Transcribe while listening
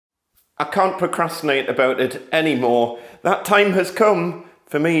I can't procrastinate about it anymore. That time has come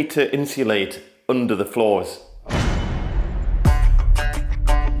for me to insulate under the floors.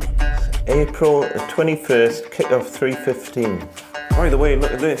 April 21st, kick-off 3:15. By the way, look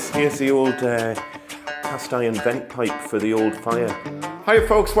at this. Here's the old cast iron vent pipe for the old fire. Hi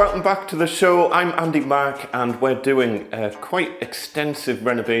folks, welcome back to the show. I'm Andy Mark and we're doing a quite extensive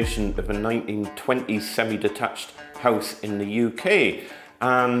renovation of a 1920s semi-detached house in the UK.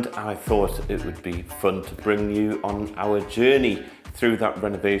 And I thought it would be fun to bring you on our journey through that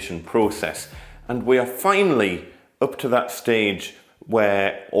renovation process. And we are finally up to that stage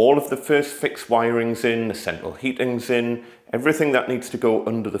where all of the first fixed wiring's in, the central heating's in, everything that needs to go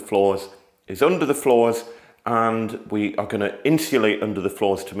under the floors is under the floors, and we are going to insulate under the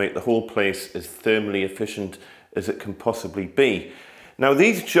floors to make the whole place as thermally efficient as it can possibly be. Now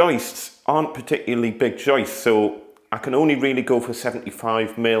these joists aren't particularly big joists, so I can only really go for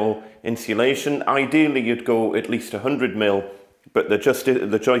 75mm insulation. Ideally you'd go at least 100mm, but the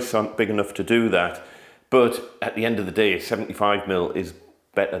joists aren't big enough to do that. But at the end of the day, 75mm is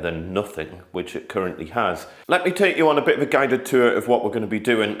better than nothing, which it currently has. Let me take you on a bit of a guided tour of what we're going to be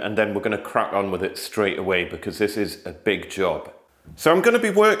doing, and then we're going to crack on with it straight away because this is a big job. So I'm going to be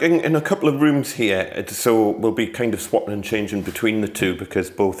working in a couple of rooms here, so we'll be kind of swapping and changing between the two because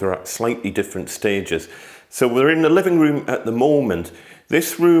both are at slightly different stages. So we're in the living room at the moment.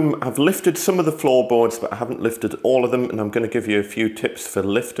 This room, I've lifted some of the floorboards, but I haven't lifted all of them, and I'm going to give you a few tips for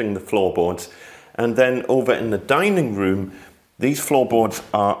lifting the floorboards. And then over in the dining room, these floorboards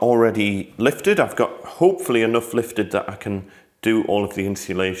are already lifted. I've got hopefully enough lifted that I can do all of the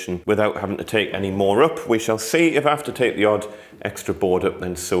insulation without having to take any more up. We shall see. If I have to take the odd extra board up,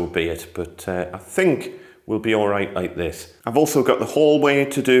 then so be it. But I think we'll be all right like this. I've also got the hallway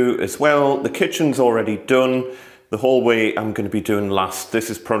to do as well. The kitchen's already done. The hallway I'm going to be doing last. This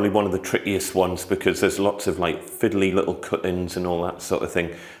is probably one of the trickiest ones because there's lots of like fiddly little cut-ins and all that sort of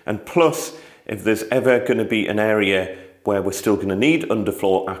thing. And plus, if there's ever going to be an area where we're still going to need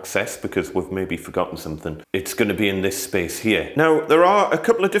underfloor access because we've maybe forgotten something, it's going to be in this space here. Now, there are a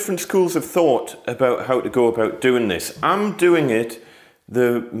couple of different schools of thought about how to go about doing this. I'm doing it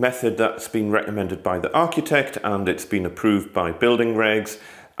the method that's been recommended by the architect, and it's been approved by building regs,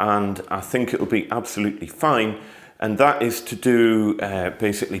 and I think it'll be absolutely fine. And that is to do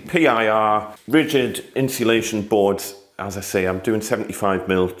basically PIR, rigid insulation boards. As I say, I'm doing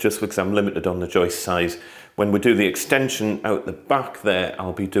 75mm just because I'm limited on the joist size. When we do the extension out the back there,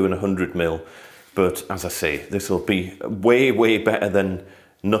 I'll be doing 100mm. But as I say, this will be way, way better than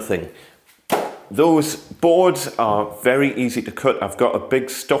nothing. Those boards are very easy to cut. I've got a big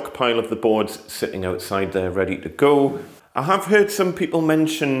stockpile of the boards sitting outside there ready to go. I have heard some people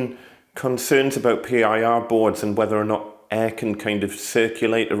mention concerns about PIR boards and whether or not air can kind of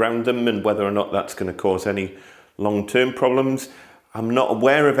circulate around them and whether or not that's going to cause any long-term problems. I'm not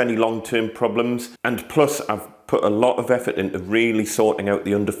aware of any long-term problems, and plus I've put a lot of effort into really sorting out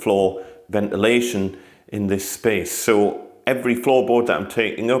the underfloor ventilation in this space. So every floorboard that I'm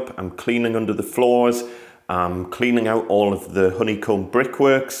taking up, I'm cleaning under the floors, I'm cleaning out all of the honeycomb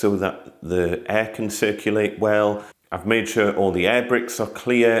brickwork so that the air can circulate well. I've made sure all the air bricks are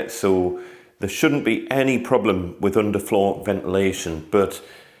clear, so there shouldn't be any problem with underfloor ventilation. But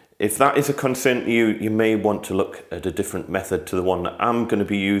if that is a concern to you, you may want to look at a different method to the one that I'm going to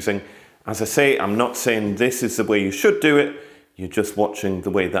be using. As I say, I'm not saying this is the way you should do it, you're just watching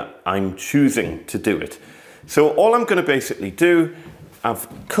the way that I'm choosing to do it. So all I'm going to basically do, I've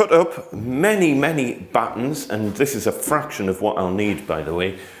cut up many, many battens, and this is a fraction of what I'll need, by the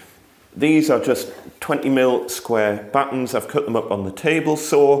way. These are just 20mm square battens. I've cut them up on the table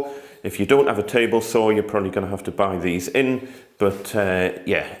saw. If you don't have a table saw, you're probably going to have to buy these in. But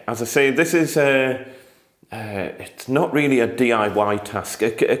yeah, as I say, this is it's not really a DIY task.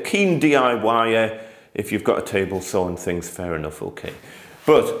 A keen DIYer, if you've got a table saw and things, fair enough, okay.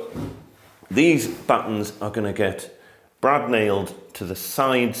 But these battens are going to get brad nailed to the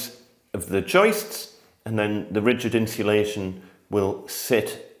sides of the joists, and then the rigid insulation will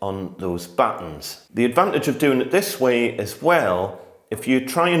sit on those battens. The advantage of doing it this way as well, if you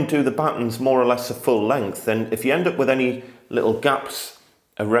try and do the battens more or less a full length, then if you end up with any little gaps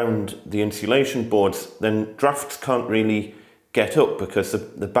around the insulation boards, then drafts can't really get up because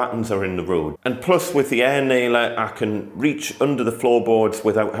the battens are in the road. And plus with the air nailer, I can reach under the floorboards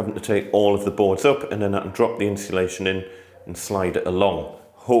without having to take all of the boards up, and then I can drop the insulation in and slide it along,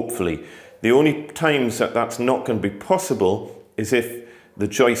 hopefully. The only times that that's not going to be possible is if the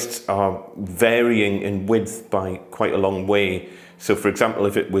joists are varying in width by quite a long way. So for example,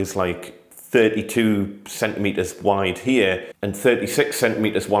 if it was like 32 centimeters wide here and 36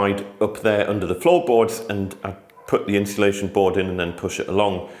 centimeters wide up there under the floorboards, and I put the insulation board in and then push it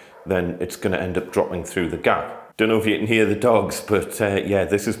along, then it's going to end up dropping through the gap. Don't know if you can hear the dogs, but yeah,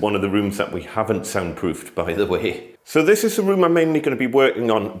 this is one of the rooms that we haven't soundproofed, by the way. So this is the room I'm mainly going to be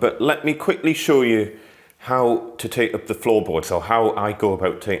working on, but let me quickly show you how to take up the floorboards, or how I go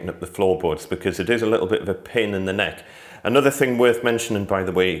about taking up the floorboards, because it is a little bit of a pain in the neck. Another thing worth mentioning, by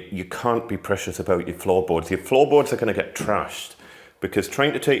the way, you can't be precious about your floorboards. Your floorboards are going to get trashed, because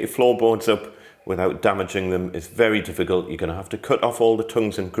trying to take your floorboards up without damaging them is very difficult. You're going to have to cut off all the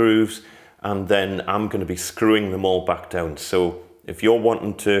tongues and grooves, and then I'm going to be screwing them all back down. So if you're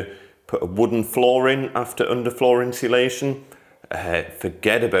wanting to put a wooden floor in after underfloor insulation,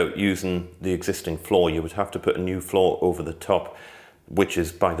 forget about using the existing floor. You would have to put a new floor over the top, which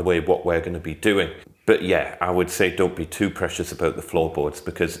is, by the way, what we're going to be doing. But yeah, I would say don't be too precious about the floorboards,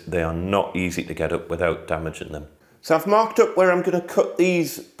 because they are not easy to get up without damaging them. So I've marked up where I'm going to cut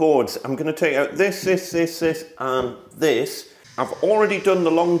these boards. I'm going to take out this, and this. I've already done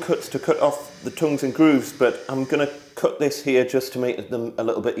the long cuts to cut off the tongues and grooves, but I'm going to cut this here just to make them a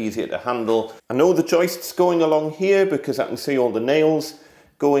little bit easier to handle. I know the joist's going along here because I can see all the nails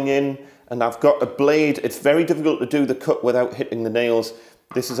going in, and I've got a blade. It's very difficult to do the cut without hitting the nails.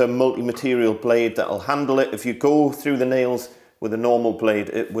 This is a multi-material blade that'll handle it. If you go through the nails with a normal blade,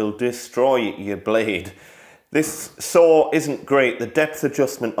 it will destroy your blade. This saw isn't great. The depth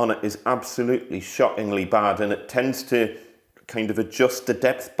adjustment on it is absolutely shockingly bad, and it tends to kind of adjust the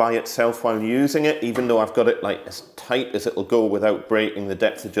depth by itself while using it, even though I've got it like as tight as it'll go without breaking the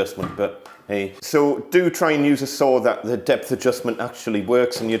depth adjustment. But hey, so do try and use a saw that the depth adjustment actually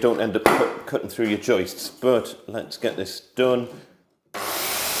works and you don't end up cutting through your joists. But let's get this done.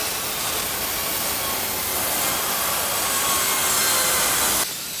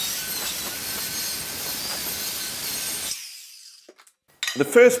 The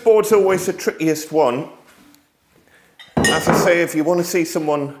first board's always the trickiest one. As I say, if you want to see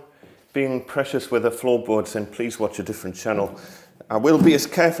someone being precious with their floorboards, then please watch a different channel. I will be as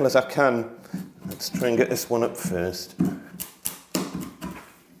careful as I can. Let's try and get this one up first.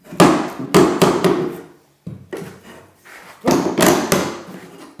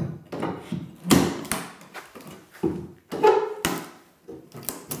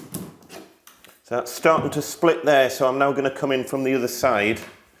 So that's starting to split there, so I'm now going to come in from the other side.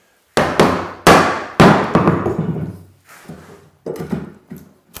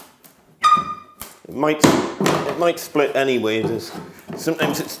 It might split anyway.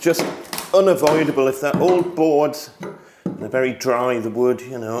 Sometimes it's just unavoidable if they're old boards and they're very dry, the wood,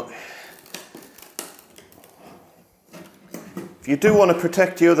 you know. If you do want to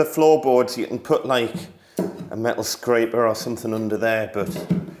protect your other floorboards, you can put like a metal scraper or something under there, but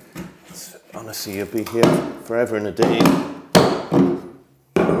honestly, you'll be here forever and a day.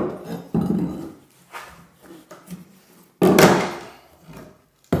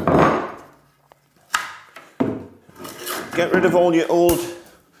 Get rid of all your old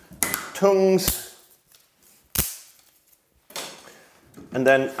tongues. And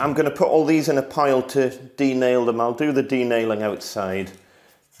then I'm going to put all these in a pile to denail them. I'll do the denailing outside.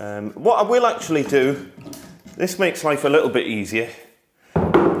 What I will actually do, this makes life a little bit easier,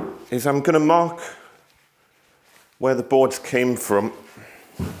 is I'm going to mark where the boards came from.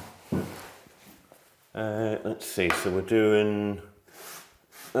 Let's see, so we're doing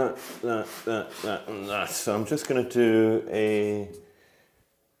that, and that. So I'm just going to do A,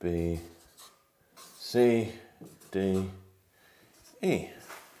 B, C, D, E.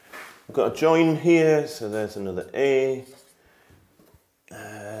 I've got a join here, so there's another A.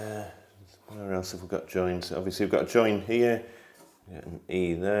 Where else have we got joins? Obviously we've got a join here, get an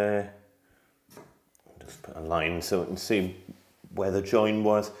E there. Just put a line so we can see where the join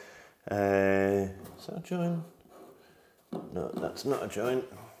was. Is that a join? No, that's not a joint.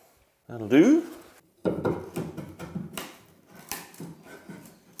 That'll do.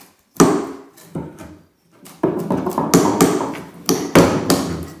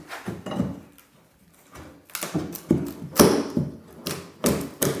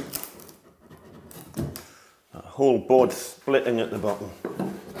 That whole board splitting at the bottom.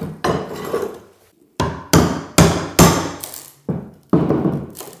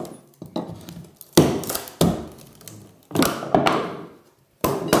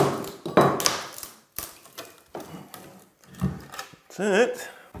 That's it.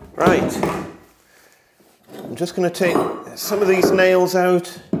 Right. I'm just going to take some of these nails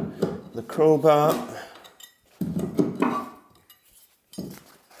out, the crowbar.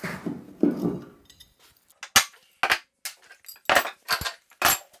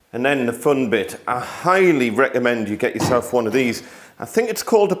 And then the fun bit, I highly recommend you get yourself one of these. I think it's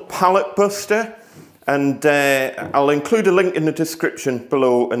called a pallet buster, and I'll include a link in the description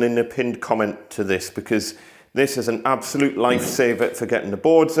below and in the pinned comment to this, because this is an absolute lifesaver for getting the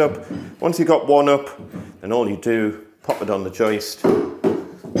boards up. Once you've got one up, then all you do, pop it on the joist,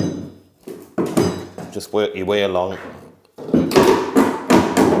 just work your way along.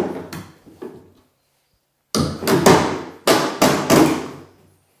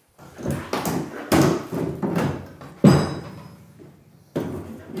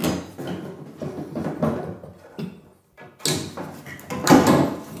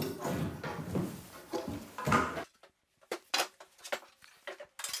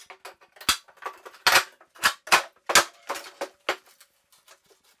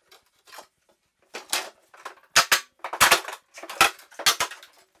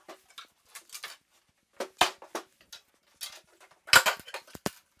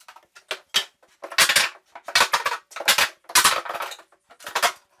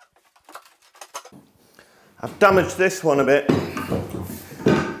 I've damaged this one a bit,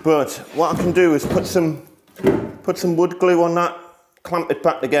 but what I can do is put some wood glue on that, clamp it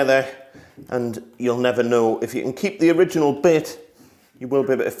back together, and you'll never know. If you can keep the original bit, you will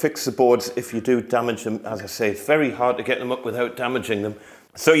be able to fix the boards. If you do damage them, as I say, it's very hard to get them up without damaging them.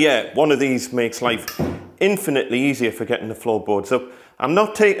 So yeah, one of these makes life infinitely easier for getting the floorboards up. I'm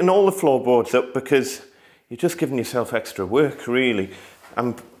not taking all the floorboards up because you're just giving yourself extra work, really.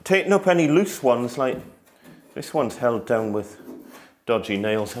 I'm taking up any loose ones, like this one's held down with dodgy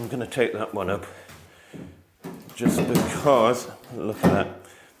nails. I'm going to take that one up just because, look at that,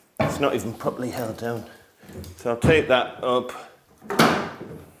 it's not even properly held down. So I'll take that up,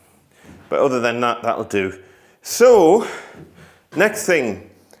 but other than that, that'll do. So, next thing,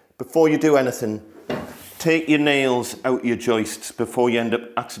 before you do anything, take your nails out your joists before you end up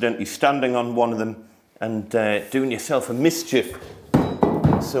accidentally standing on one of them and doing yourself a mischief.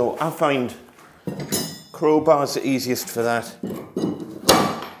 So I find crowbar's the easiest for that.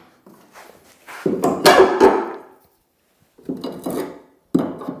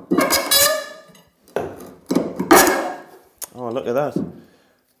 Oh, look at that.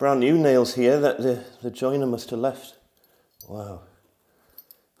 Brand new nails here that the joiner must have left. Wow.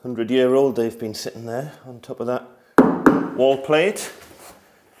 100-year-old they've been sitting there on top of that wall plate.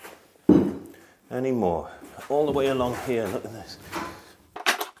 Any more? All the way along here, look at this.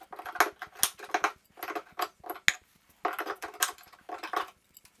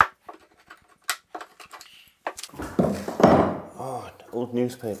 Old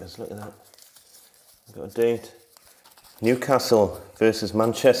newspapers, look at that. I've got a date. Newcastle versus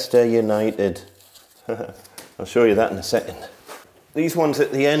Manchester United. I'll show you that in a second. These ones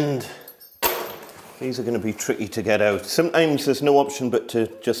at the end, these are going to be tricky to get out. Sometimes there's no option but to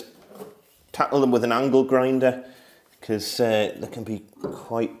just tackle them with an angle grinder, because they can be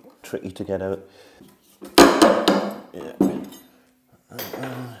quite tricky to get out. Yeah.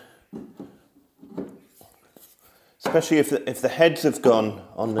 Especially if the heads have gone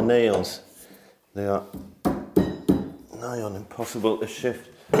on the nails, they are nigh on impossible to shift.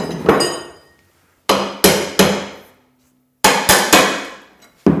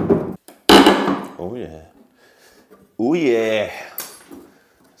 Oh yeah. Oh yeah.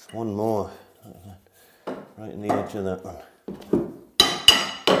 There's one more. Right in the edge of that one.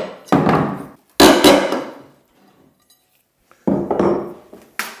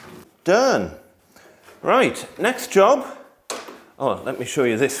 Done. Right, next job. Oh, let me show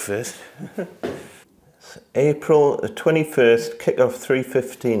you this first. It's April the 21st, kickoff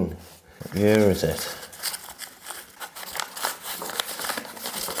 3:15. What year is it?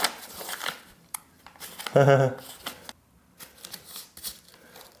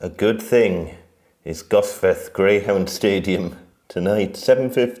 A good thing is Gosforth Greyhound Stadium tonight,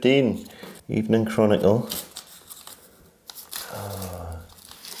 7:15, Evening Chronicle.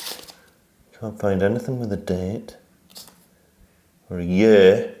 Can't find anything with a date or a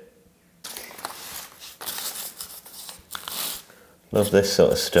year. Love this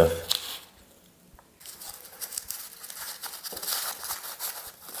sort of stuff.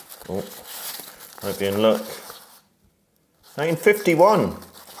 Oh, might be in luck. 1951.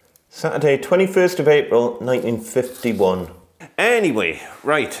 Saturday, 21st of April, 1951. Anyway,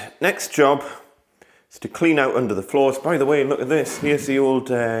 right, next job is to clean out under the floors. By the way, look at this. Here's the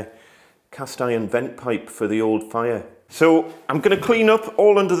old cast iron vent pipe for the old fire. So I'm going to clean up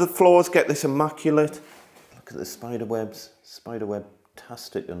all under the floors, get this immaculate. Look at the spider webs,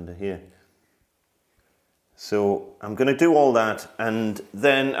 spiderweb-tastic under here. So I'm going to do all that, and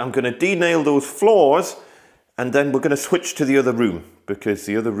then I'm going to de-nail those floors And then we're going to switch to the other room because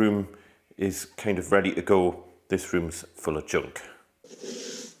the other room is kind of ready to go. This room's full of junk.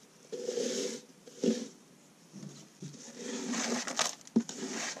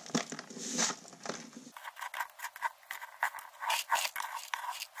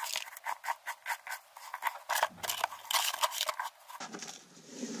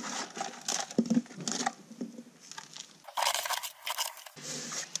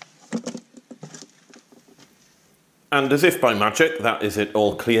 And as if by magic, that is it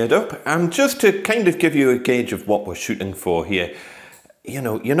all cleared up. And just to kind of give you a gauge of what we're shooting for here, you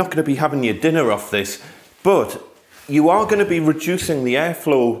know, you're not going to be having your dinner off this, but you are going to be reducing the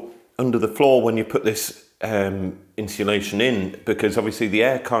airflow under the floor when you put this insulation in, because obviously the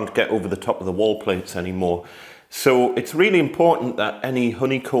air can't get over the top of the wall plates anymore. So it's really important that any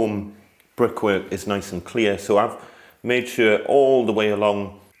honeycomb brickwork is nice and clear. So I've made sure all the way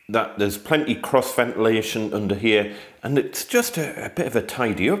along that there's plenty cross ventilation under here, and it's just a bit of a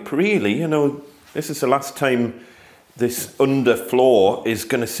tidy up really. You know, this is the last time this underfloor is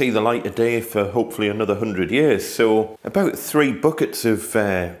going to see the light of day for hopefully another 100 years. So about 3 buckets of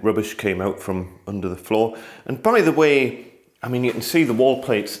rubbish came out from under the floor. And by the way, I mean, you can see the wall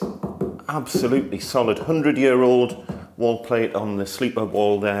plates, absolutely solid, 100-year-old wall plate on the sleeper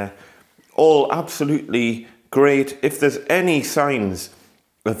wall there, all absolutely great. If there's any signs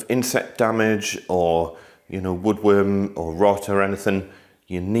of insect damage or, you know, woodworm or rot or anything,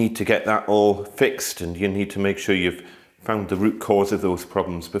 you need to get that all fixed, and you need to make sure you've found the root cause of those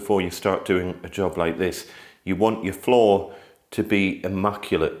problems before you start doing a job like this. You want your floor to be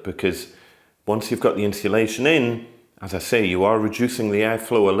immaculate, because once you've got the insulation in, as I say, you are reducing the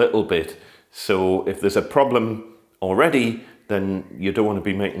airflow a little bit. So if there's a problem already, then you don't want to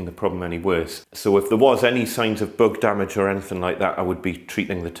be making the problem any worse. So if there was any signs of bug damage or anything like that, I would be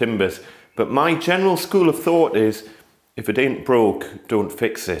treating the timbers. But my general school of thought is, if it ain't broke, don't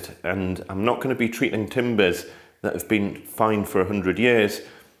fix it. And I'm not going to be treating timbers that have been fine for 100 years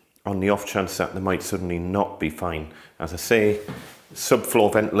on the off chance that they might suddenly not be fine. As I say,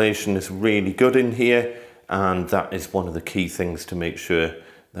 subfloor ventilation is really good in here, and that is one of the key things to make sure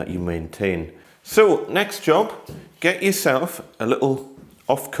that you maintain. So next job, get yourself a little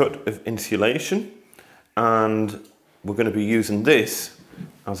offcut of insulation, and we're going to be using this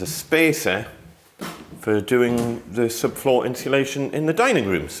as a spacer for doing the subfloor insulation in the dining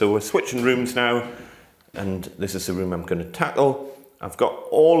room. So we're switching rooms now, and this is the room I'm going to tackle. I've got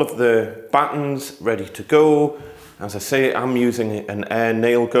all of the battens ready to go. As I say, I'm using an air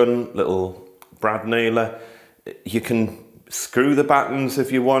nail gun, little brad nailer. You can screw the battens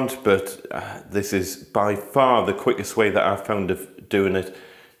if you want, but this is by far the quickest way that I've found of doing it.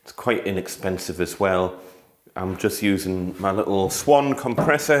 It's quite inexpensive as well. I'm just using my little Swan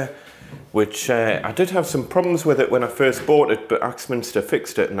compressor, which I did have some problems with it when I first bought it, but Axminster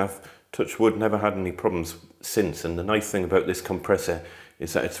fixed it, and I've, touch wood, never had any problems since. And the nice thing about this compressor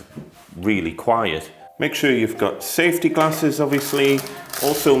is that it's really quiet. Make sure you've got safety glasses, obviously.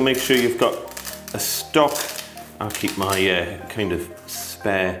 Also make sure you've got a stock. I'll keep my kind of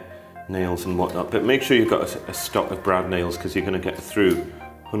spare nails and whatnot, but make sure you've got a stock of brad nails, because you're going to get through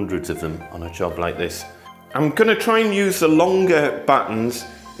hundreds of them on a job like this. I'm going to try and use the longer battens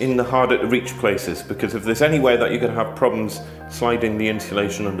in the harder to reach places, because if there's anywhere that you're going to have problems sliding the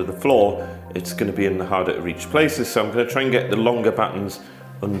insulation under the floor, it's going to be in the harder to reach places. So I'm going to try and get the longer battens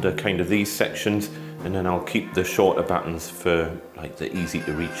under kind of these sections, and then I'll keep the shorter battens for like the easy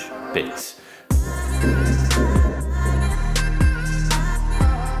to reach bits.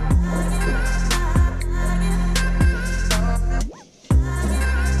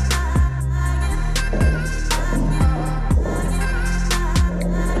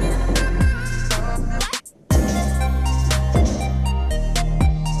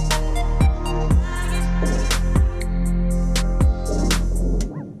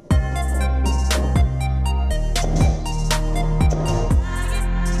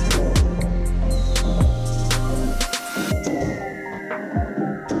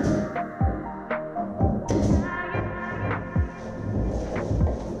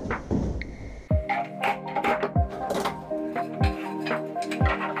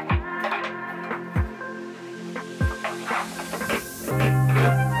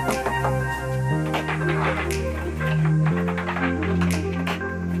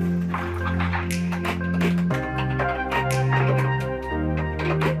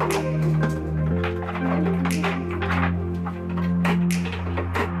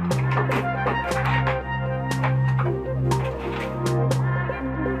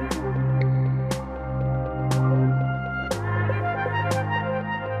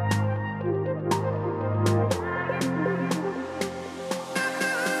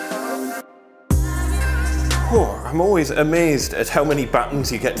 always amazed at how many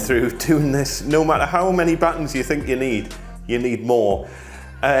battens you get through doing this. No matter how many battens you think you need more.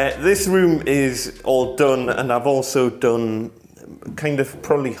 This room is all done, and I've also done kind of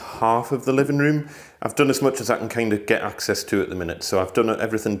probably half of the living room. I've done as much as I can kind of get access to at the minute. So I've done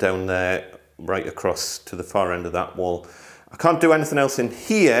everything down there, right across to the far end of that wall. I can't do anything else in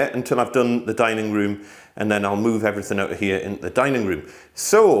here until I've done the dining room, and then I'll move everything out of here into the dining room.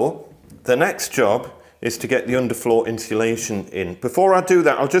 So the next job is to get the underfloor insulation in. Before I do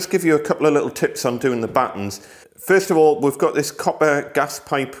that, I'll just give you a couple of little tips on doing the battens. First of all, we've got this copper gas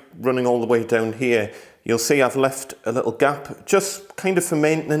pipe running all the way down here. You'll see I've left a little gap, just kind of for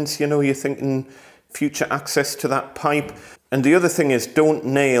maintenance. You know, you're thinking future access to that pipe. And the other thing is, don't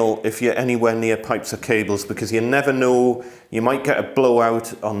nail if you're anywhere near pipes or cables, because you never know, you might get a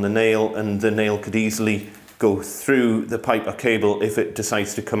blowout on the nail and the nail could easily go through the pipe or cable if it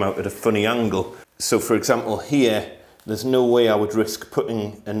decides to come out at a funny angle. So for example here, there's no way I would risk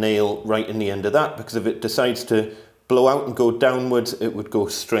putting a nail right in the end of that, because if it decides to blow out and go downwards, it would go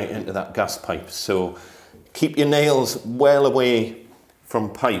straight into that gas pipe. So keep your nails well away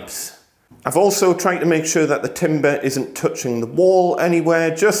from pipes. I've also tried to make sure that the timber isn't touching the wall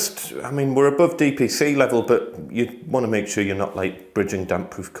anywhere. I mean, we're above DPC level, but you want to make sure you're not like bridging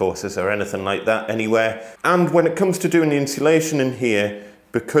damp-proof courses or anything like that anywhere. And when it comes to doing the insulation in here,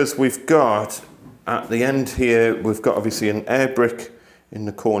 because we've got, at the end here, we've got obviously an air brick in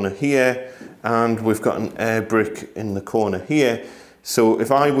the corner here, and we've got an air brick in the corner here. So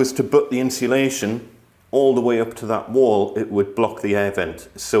if I was to butt the insulation all the way up to that wall, it would block the air vent.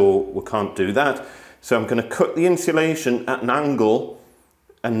 So we can't do that. So I'm going to cut the insulation at an angle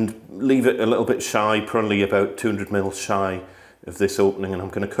and leave it a little bit shy, probably about 200 mil shy of this opening. And I'm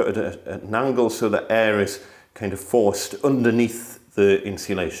going to cut it at an angle so that air is kind of forced underneath the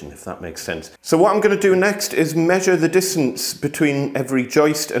insulation, if that makes sense. So what I'm going to do next is measure the distance between every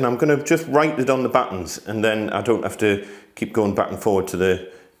joist, and I'm going to just write it on the battens, and then I don't have to keep going back and forward to the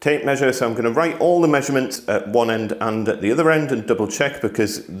tape measure. So I'm going to write all the measurements at one end and at the other end and double check,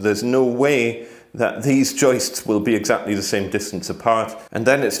 because there's no way that these joists will be exactly the same distance apart. And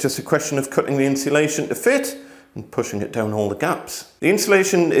then it's just a question of cutting the insulation to fit and pushing it down all the gaps. The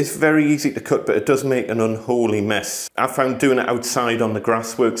insulation is very easy to cut, but it does make an unholy mess. I found doing it outside on the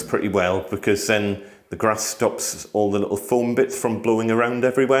grass works pretty well, because then the grass stops all the little foam bits from blowing around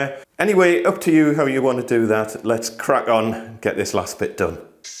everywhere. Anyway, up to you how you want to do that. Let's crack on and get this last bit done.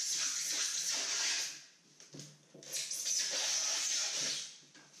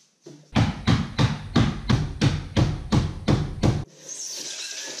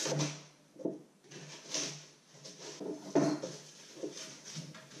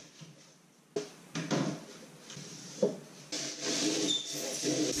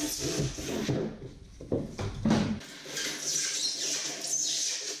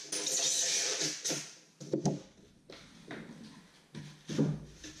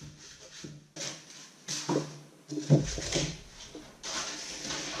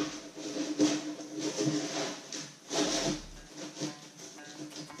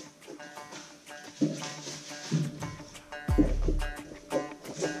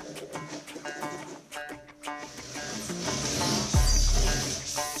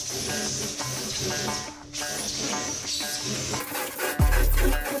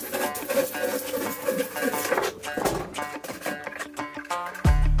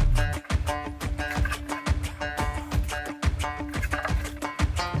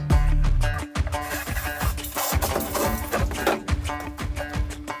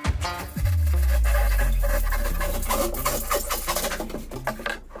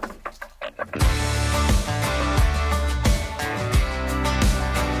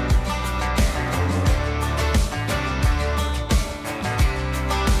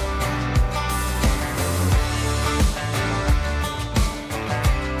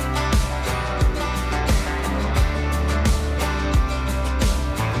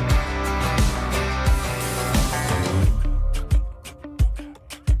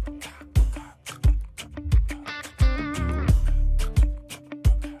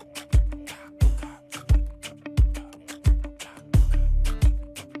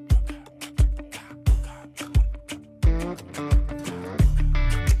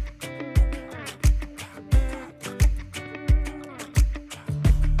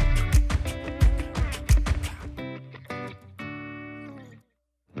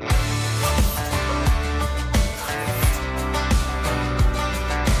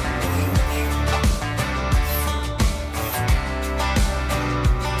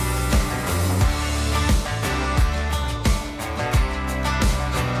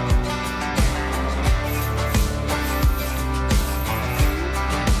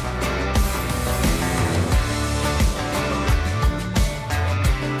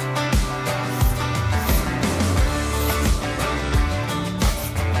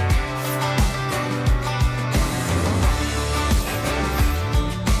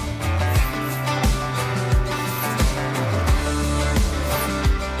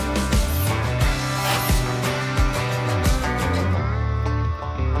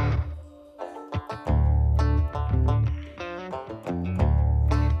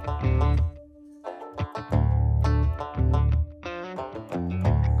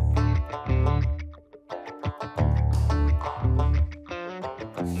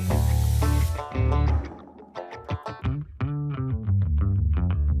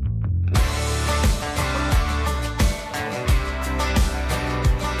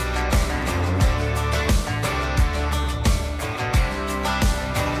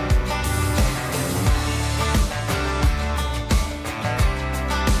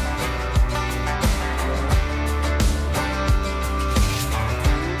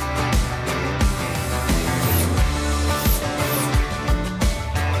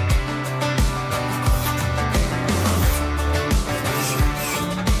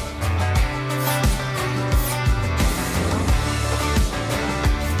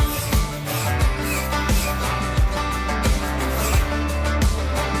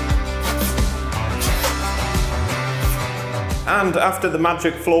 And after the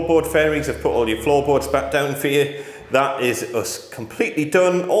magic floorboard fairies have put all your floorboards back down for you, that is us completely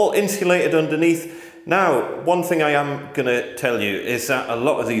done, all insulated underneath. Now, one thing I am going to tell you is that a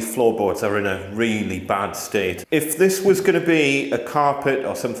lot of these floorboards are in a really bad state. If this was going to be a carpet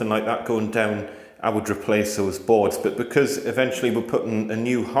or something like that going down, I would replace those boards. But because eventually we're putting a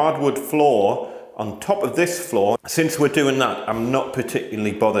new hardwood floor on top of this floor, since we're doing that, I'm not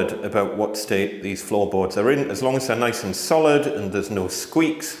particularly bothered about what state these floorboards are in. As long as they're nice and solid and there's no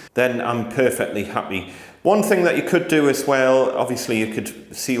squeaks, then I'm perfectly happy. One thing that you could do as well, obviously you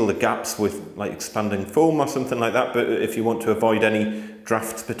could seal the gaps with like expanding foam or something like that, but if you want to avoid any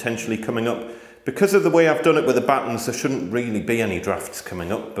drafts potentially coming up, because of the way I've done it with the battens, there shouldn't really be any drafts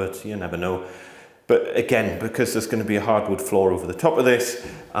coming up, but you never know. But again, because there's going to be a hardwood floor over the top of this,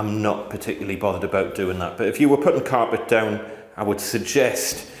 I'm not particularly bothered about doing that. But if you were putting carpet down, I would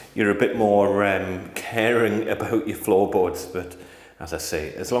suggest you're a bit more caring about your floorboards. But as I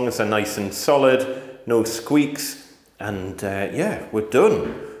say, as long as they're nice and solid, no squeaks, and yeah, we're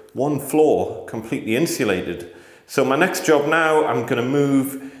done. One floor completely insulated. So my next job now, I'm going to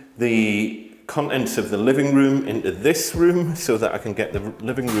move the contents of the living room into this room so that I can get the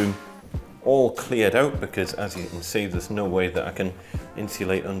living room all cleared out, because as you can see, there's no way that I can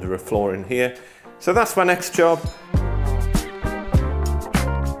insulate under a floor in here. So that's my next job.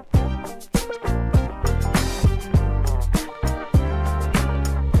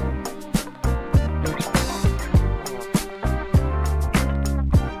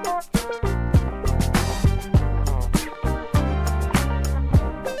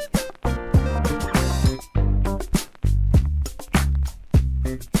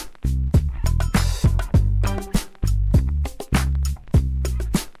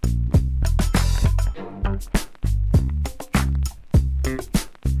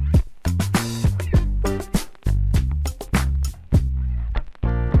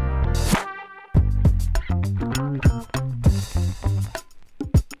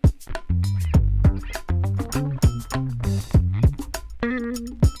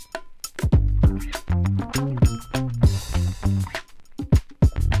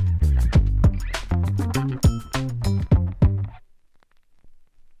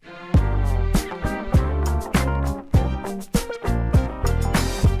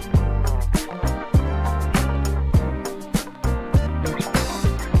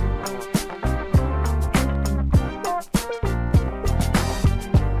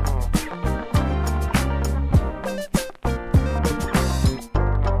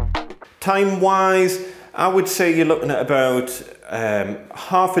 Time-wise, I would say you're looking at about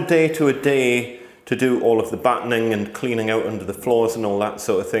half a day to a day to do all of the battening and cleaning out under the floors and all that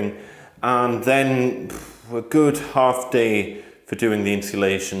sort of thing. And then a good half day for doing the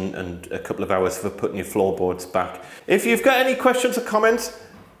insulation and a couple of hours for putting your floorboards back. If you've got any questions or comments,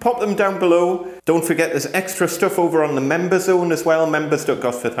 pop them down below. Don't forget there's extra stuff over on the member zone as well,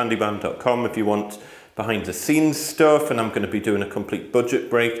 members.gosforthhandyman.com if you want behind the scenes stuff, and I'm going to be doing a complete budget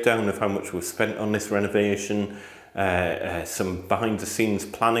breakdown of how much we've spent on this renovation, some behind the scenes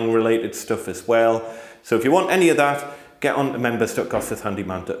planning related stuff as well. So if you want any of that, get on to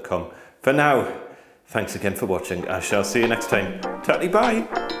members.gosforthhandyman.com. For now, thanks again for watching. I shall see you next time. Tatty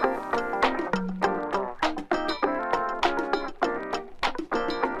bye.